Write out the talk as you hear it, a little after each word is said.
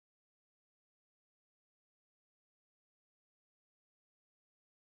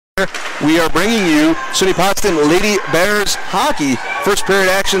we are bringing you SUNY Potsdam Lady Bears hockey. First period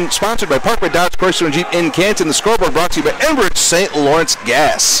action sponsored by Parkway Dodge Chrysler and Jeep in Canton. The scoreboard brought to you by Enbridge St. Lawrence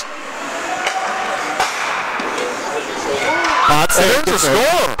Gas. There's the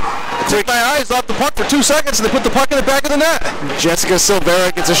score. I took my eyes off the puck for 2 seconds and they put the puck in the back of the net. Jessica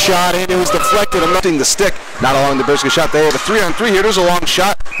Silvera gets a shot in. It was deflected. I'm lifting the stick. Not along the Bears get shot. They have a 3-on-3 here. There's a long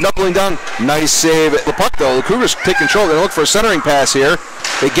shot. Knuckling down. Nice save. The puck though. The Cougars take control. They're going to look for a centering pass here.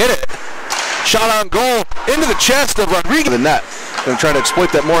 They get it. Shot on goal into the chest of Rodrigue. The net. Going to try to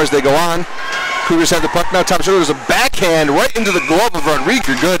exploit that more as they go on. Cougars have the puck now. Top shoulder. There's a backhand right into the glove of Rodrigue.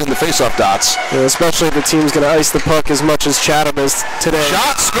 You're good in the face-off dots. Yeah, especially if the team's going to ice the puck as much as Chatham is today.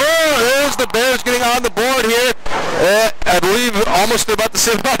 Shot, score! There's the Bears getting on the board here. I believe almost about the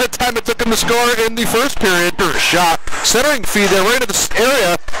same amount of time it took them to score in the first period. Shot. Centering feed there right into this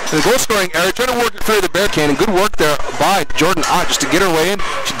area, the goal-scoring area. Trying to work it through the Bear cannon. Good work there by Jordan Ott just to get her way in.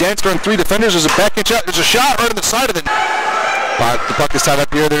 She danced around 3 defenders. There's a backhand shot. There's a shot right on the side of it. The puck is tied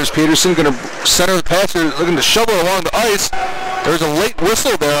up here. There's Peterson going to center the pass here, looking to shovel it along the ice. There's a late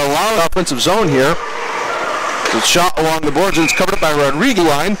whistle there, allowing the offensive zone here. The shot along the boards, and it's covered up by Rodrigue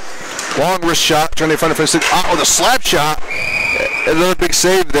line. Long wrist shot, trying to find a finish. With a slap shot. Another big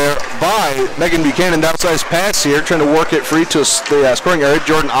save there by Megan Buchanan. Outside pass here, trying to work it free to the scoring area.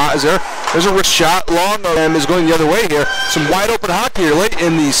 Jordan Ott is there. There's a wrist shot. Long is going the other way here. Some wide open hockey here late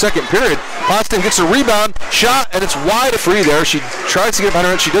in the second period. Potsdam gets a rebound, shot, and it's wide free there. She tries to get behind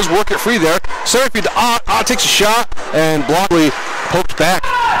her, and she does work it free there. Center feed to Ott. Ott takes a shot, and Blockley poked back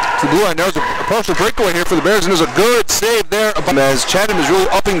to the blue line. There's a partial breakaway here for the Bears, and there's a good save there. As Chatham is really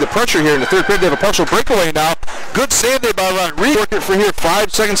upping the pressure here in the third period, they have a partial breakaway now. Good save there by Rodrigue. Work it for here.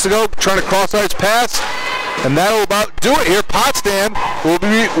 5 seconds to go. Trying to cross-ice pass. And that'll about do it here. Potsdam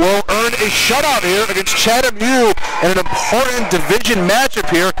will earn a shutout here against Chatham U in an important division matchup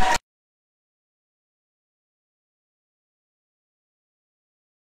here.